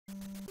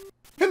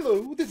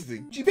Hello, this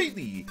is Zhu Ge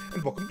Liang,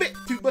 and welcome back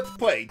to Let's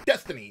Play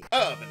Destiny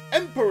of an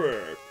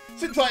Emperor.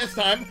 Since last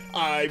time,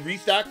 I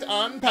restocked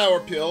on power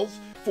pills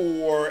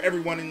for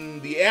everyone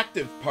in the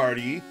active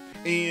party,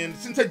 and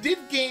since I did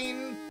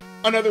gain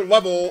another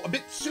level a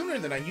bit sooner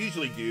than I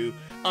usually do,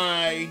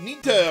 I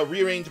need to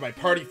rearrange my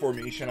party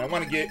formation. I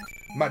want to get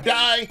my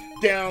die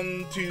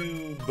down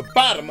to the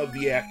bottom of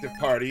the active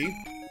party,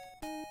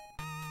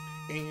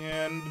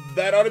 and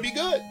that ought to be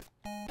good.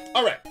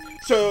 Alright,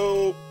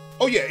 so,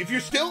 oh yeah, if you're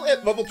still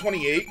at level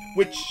 28,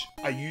 which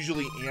I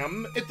usually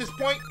am at this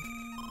point,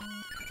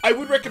 I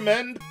would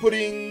recommend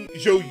putting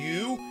Zhou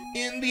Yu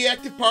in the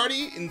active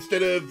party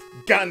instead of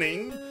Gan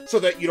Ning, so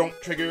that you don't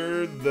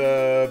trigger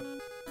the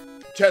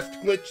chest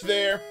glitch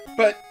there.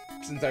 But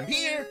since I'm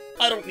here,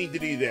 I don't need to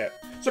do that.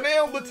 So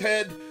now let's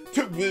head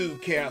to Wu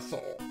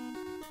Castle.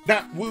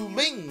 Not Wu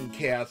Ling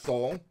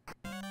Castle.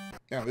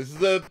 Now this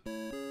is a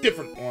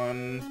different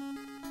one.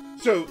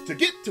 So to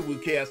get to Wu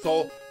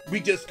Castle, we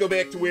just go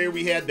back to where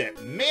we had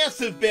that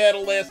massive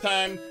battle last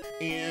time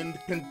and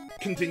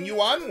continue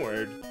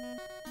onward.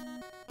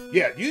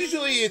 Yeah,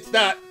 usually it's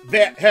not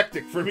that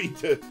hectic for me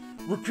to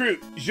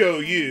recruit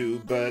Zhou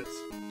Yu, but,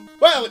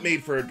 well, it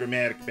made for a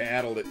dramatic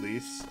battle at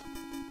least.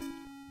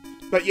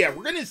 But yeah,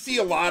 we're going to see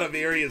a lot of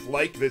areas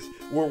like this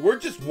where we're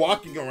just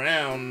walking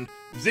around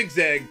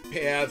zigzag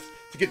paths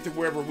to get to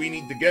wherever we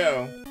need to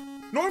go.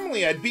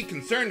 Normally I'd be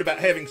concerned about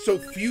having so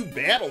few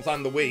battles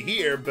on the way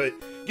here, but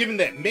given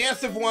that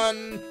massive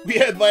one we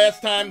had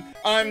last time,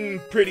 I'm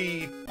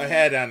pretty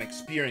ahead on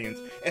experience.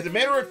 As a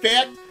matter of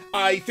fact,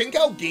 I think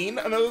I'll gain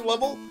another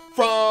level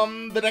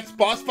from the next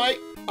boss fight.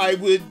 I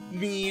would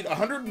need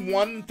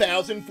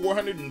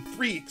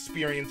 101,403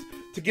 experience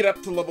to get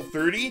up to level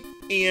 30,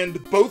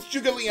 and both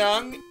Zhu Ge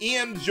Liang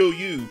and Zhou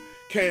Yu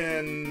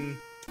can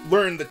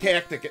learn the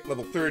tactic at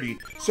level 30,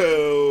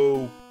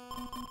 so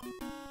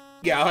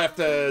yeah, I'll have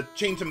to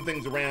change some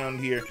things around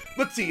here.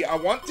 Let's see, I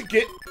want to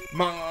get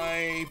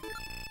my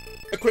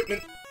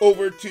equipment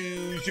over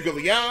to Zhu Ge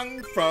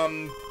Liang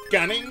from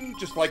Gan Ning,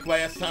 just like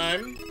last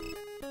time,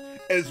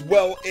 as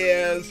well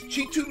as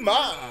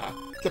Ma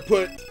to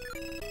put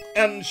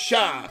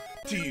Sha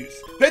to use.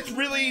 That's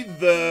really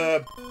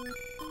the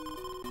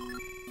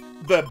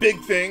big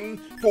thing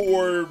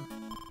for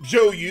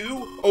Zhou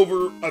Yu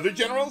over other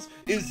generals,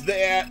 is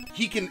that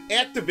he can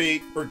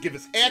activate or give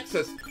us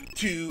access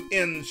to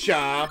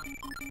Sha,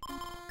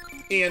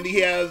 and he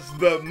has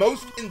the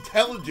most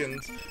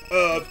intelligence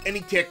of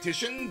any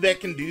tactician that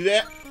can do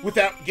that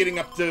without getting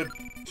up to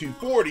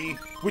 240,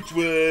 which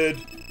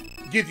would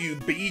give you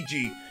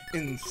Beiji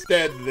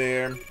instead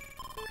there.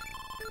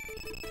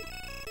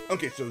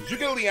 Okay, so Zhu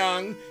Ge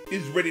Liang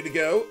is ready to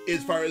go.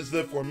 As far as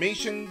the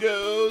formation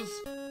goes,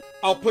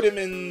 I'll put him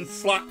in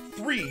slot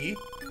 3,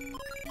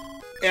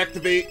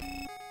 activate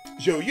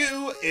Zhou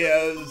Yu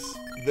as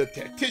the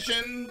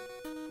tactician.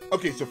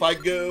 Okay, so if I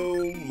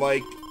go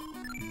like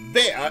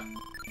that,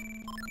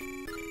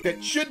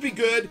 that should be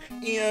good,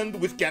 and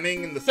with Gan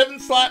Ning in the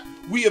 7th slot,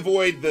 we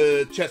avoid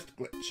the chest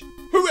glitch.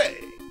 Hooray!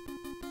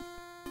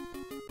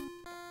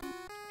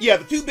 Yeah,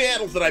 the two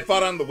battles that I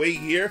fought on the way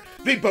here,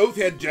 they both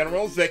had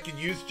generals that could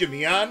use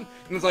Jimian, and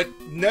I was like,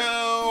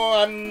 no,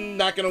 I'm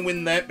not gonna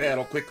win that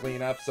battle quickly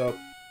enough, so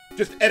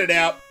just edit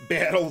out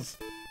battles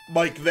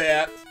like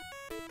that.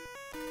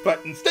 But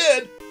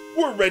instead,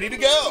 we're ready to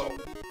go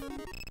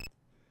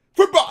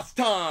for boss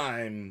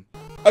time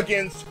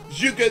against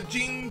Zhu Ge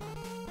Liang,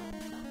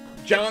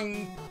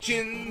 Zhang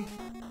Jin.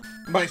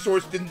 My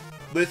source didn't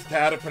list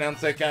how to pronounce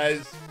that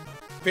guy's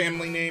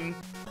family name.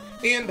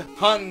 And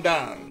Han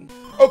Dang.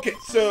 Okay,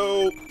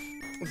 so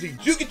let's see.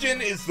 Zhu Ge Liang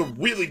is the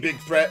really big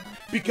threat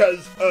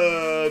because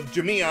of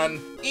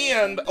Jimian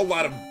and a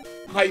lot of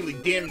highly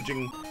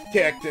damaging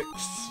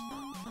tactics.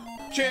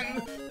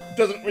 Jin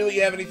doesn't really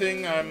have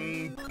anything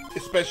I'm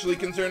especially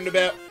concerned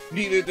about.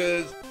 Neither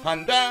does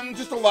Han Dang.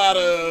 Just a lot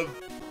of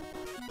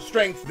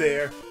strength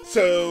there.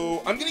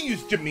 So I'm gonna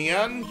use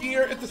Jimian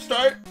here at the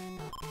start.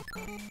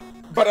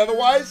 But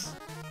otherwise,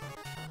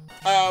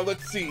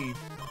 let's see.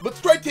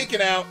 Let's try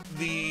taking out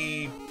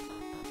the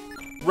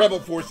rebel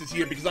forces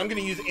here, because I'm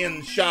gonna use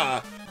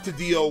Sha to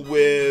deal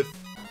with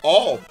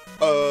all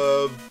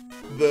of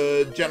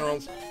the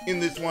generals in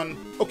this one.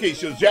 Okay,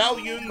 so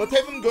Zhao Yun, let's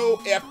have him go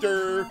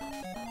after,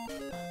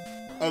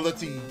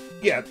 let's see,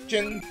 yeah,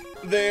 Jin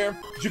there.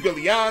 Zhu Ge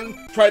Liang,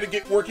 try to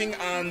get working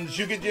on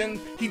Zhu Ge Liang.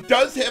 He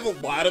does have a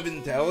lot of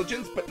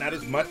intelligence, but not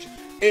as much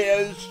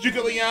as Zhu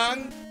Ge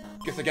Liang.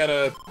 Guess I got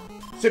a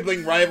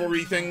sibling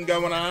rivalry thing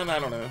going on, I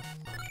don't know.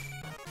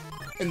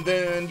 And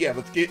then, yeah,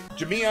 let's get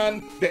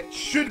Jimian. That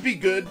should be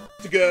good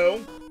to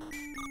go.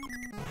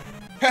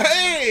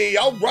 Hey,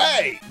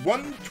 alright,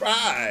 one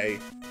try.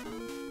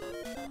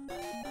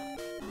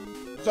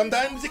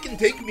 Sometimes it can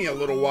take me a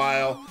little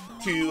while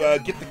to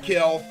get the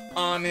kill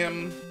on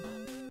him.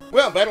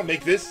 Well, that'll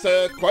make this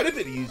quite a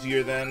bit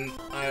easier than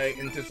I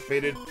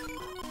anticipated.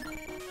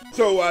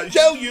 So,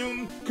 Zhao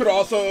Yun could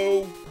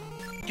also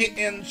get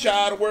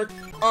Sha to work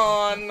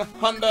on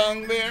Han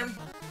Dang there.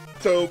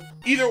 So,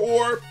 either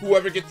or,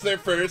 whoever gets there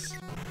first.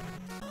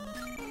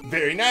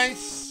 Very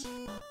nice.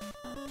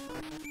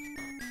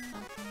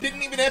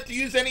 didn't even have to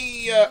use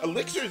any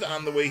elixirs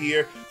on the way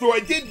here, though I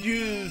did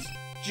use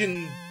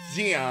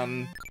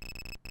Jinjian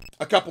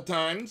a couple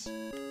times.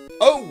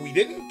 Oh, we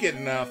didn't get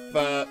enough.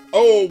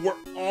 Oh, we're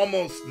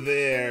almost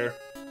there.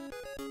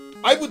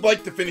 I would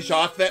like to finish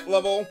off that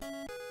level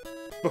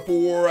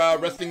before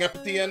resting up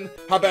at the end.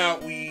 How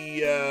about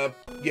we,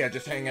 yeah,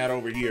 just hang out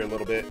over here a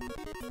little bit.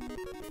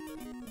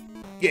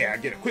 Yeah,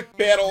 get a quick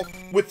battle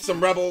with some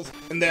rebels,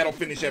 and that'll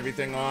finish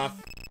everything off.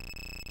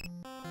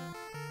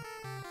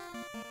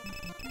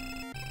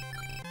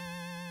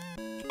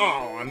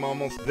 Oh, I'm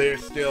almost there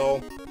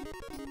still.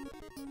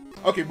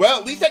 Okay, well,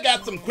 at least I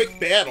got some quick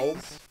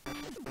battles.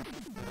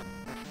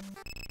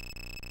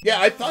 Yeah,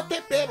 I thought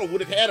that battle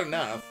would have had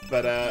enough,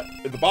 but,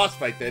 the boss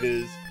fight, that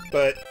is.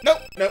 But,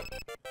 nope, nope.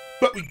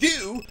 But we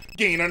do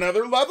gain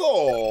another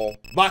level.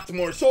 Lots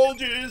more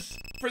soldiers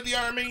for the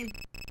army.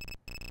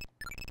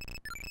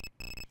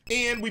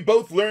 And we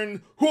both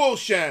learn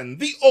Huoshen,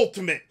 the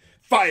ultimate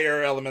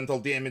fire elemental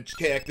damage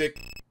tactic.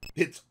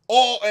 Hits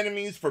all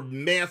enemies for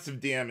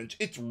massive damage.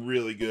 It's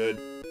really good.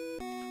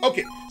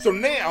 Okay, so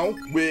now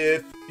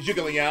with Zhu Ge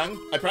Liang,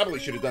 I probably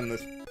should have done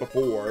this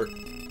before,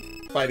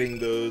 fighting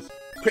those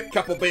quick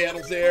couple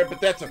battles there, but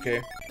that's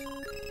okay.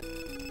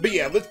 But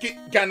yeah, let's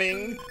get Gan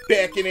Ning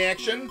back in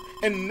action.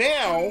 And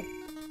now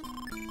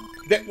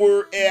that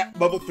we're at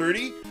level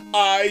 30,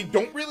 I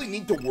don't really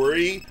need to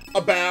worry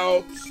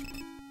about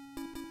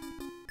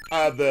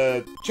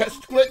the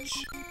chest glitch.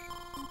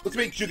 Let's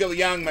make Zhu Ge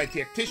Liang my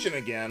tactician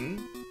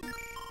again.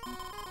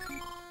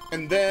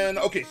 And then,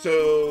 okay,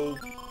 so,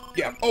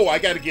 yeah. Oh, I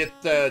gotta get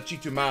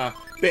Chituma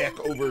back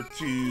over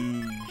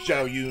to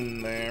Zhao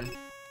Yu there.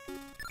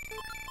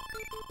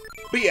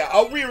 But yeah,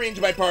 I'll rearrange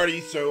my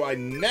party so I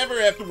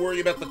never have to worry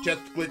about the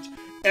chest glitch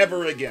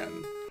ever again.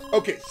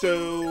 Okay,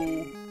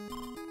 so...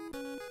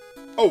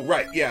 Oh,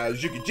 right, yeah,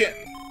 Zhu Ge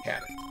Liang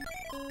had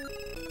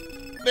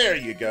it. There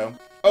you go.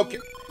 Okay,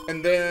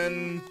 and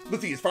then,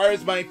 let's see, as far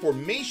as my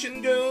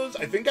formation goes,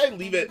 I think I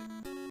leave it,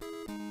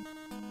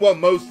 well,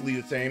 mostly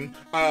the same.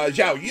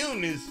 Zhao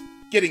Yu is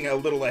getting a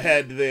little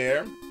ahead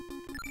there.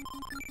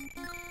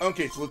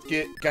 Okay, so let's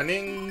get Gan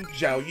Ning,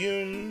 Zhao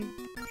Yu,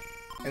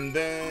 and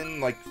then,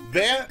 like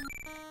that.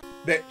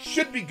 That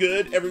should be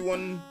good.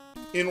 Everyone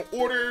in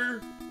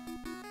order.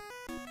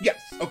 Yes.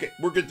 Okay,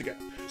 we're good to go.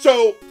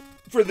 So,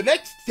 for the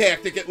next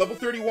tactic at level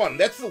 31,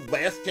 that's the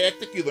last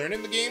tactic you learn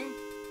in the game.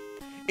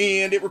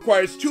 And it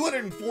requires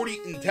 240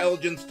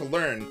 intelligence to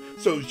learn.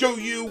 So, Zhou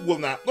Yu will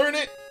not learn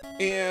it,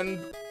 and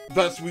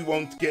thus we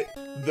won't get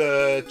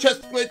the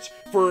chest glitch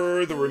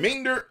for the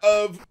remainder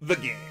of the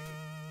game.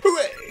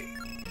 Hooray!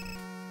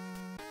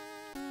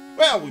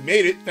 Well, we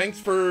made it. Thanks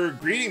for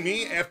greeting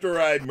me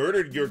after I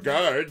murdered your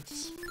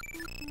guards.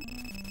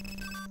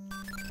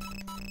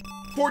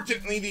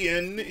 Fortunately, the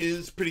inn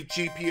is pretty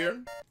cheap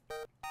here.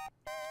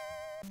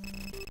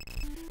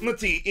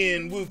 Let's see,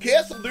 in Wu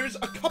Castle, there's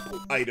a couple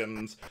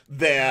items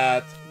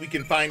that we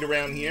can find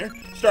around here,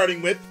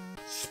 starting with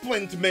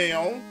Splint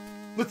Mail.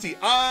 Let's see,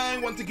 I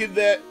want to give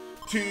that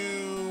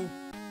to...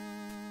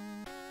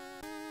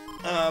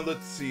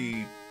 let's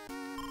see...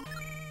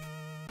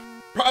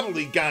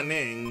 Probably Gan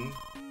Ning,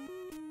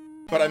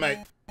 but I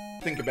might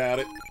think about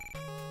it.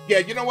 Yeah,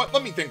 you know what?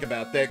 Let me think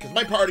about that, because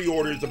my party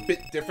order is a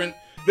bit different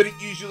than it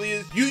usually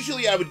is.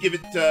 Usually I would give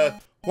it to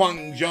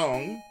Huang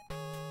Zhong.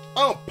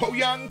 Oh,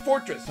 Poyang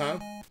Fortress, huh?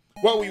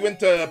 Well, we went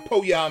to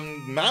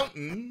Poyang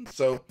Mountain,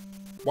 so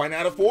why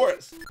not a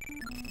forest?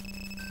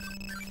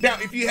 Now,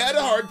 if you had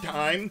a hard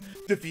time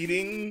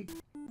defeating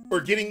or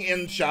getting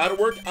in shot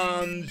work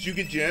on Zhu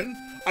Ge Liang,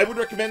 I would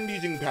recommend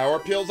using power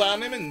pills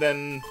on him and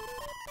then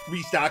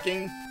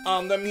restocking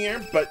on them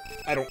here, but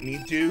I don't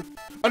need to.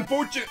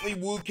 Unfortunately,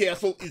 Wu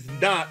Castle is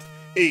not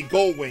a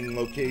Gullwing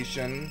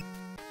location.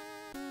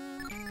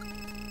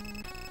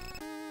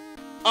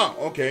 Oh,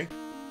 okay.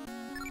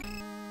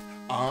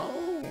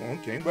 Oh,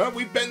 okay. Well,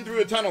 we've been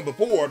through a tunnel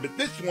before, but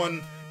this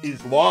one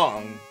is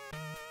long.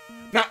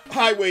 Not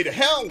Highway to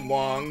Hell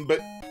long, but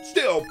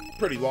still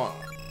pretty long.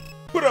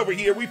 But over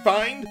here we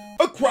find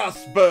a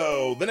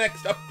crossbow. The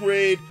next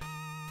upgrade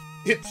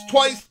hits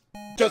twice,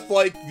 just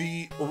like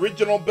the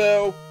original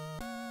bow.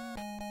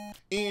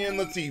 And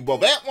let's see, well,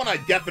 that one I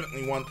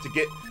definitely want to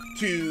get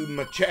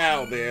to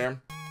Chao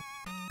there.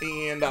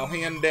 And I'll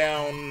hand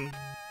down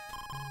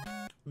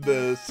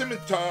the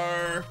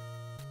Scimitar,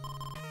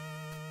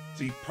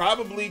 see,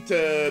 probably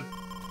to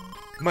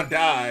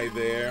Madai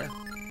there.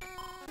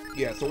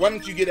 Yeah, so why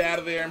don't you get out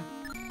of there?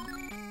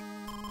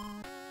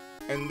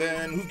 And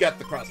then, who got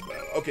the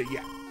crossbow? Okay,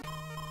 yeah.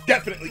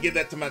 Definitely give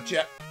that to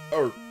Chao.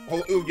 Or,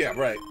 oh, yeah,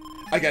 right.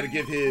 I gotta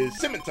give his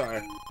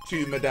Scimitar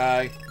to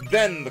Madai,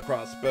 then the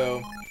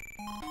crossbow.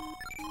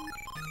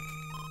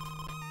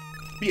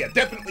 But yeah,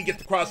 definitely get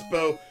the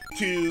crossbow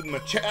to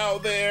Chao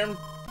there.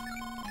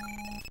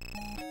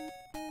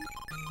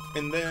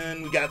 And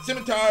then we got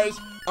scimitars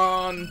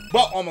on,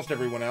 well, almost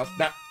everyone else.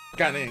 Not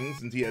Gan Ning,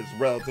 since he has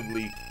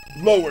relatively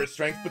lower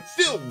strength, but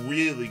still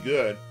really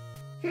good.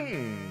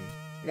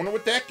 Wonder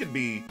what that could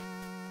be.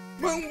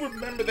 Well,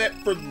 remember that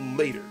for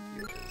later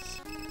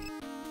viewers.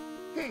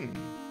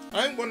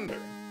 I wonder.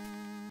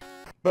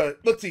 But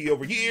let's see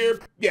over here.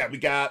 Yeah, we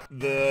got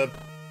the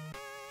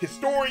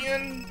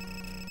historian.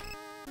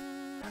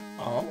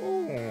 Oh,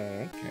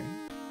 okay.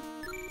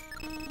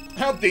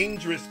 How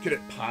dangerous could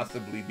it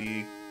possibly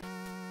be?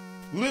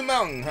 Lu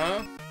Meng,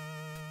 huh?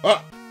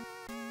 Ah,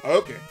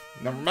 okay.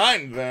 Never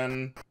mind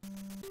then.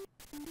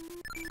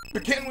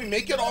 But can we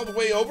make it all the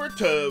way over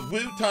to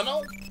Wu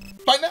Tunnel?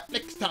 Find out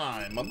next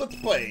time on Let's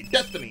Play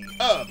Destiny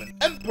of an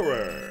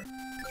Emperor.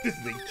 This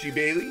is H.G.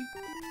 Bailey,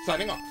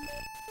 signing off.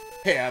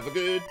 Have a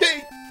good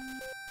day.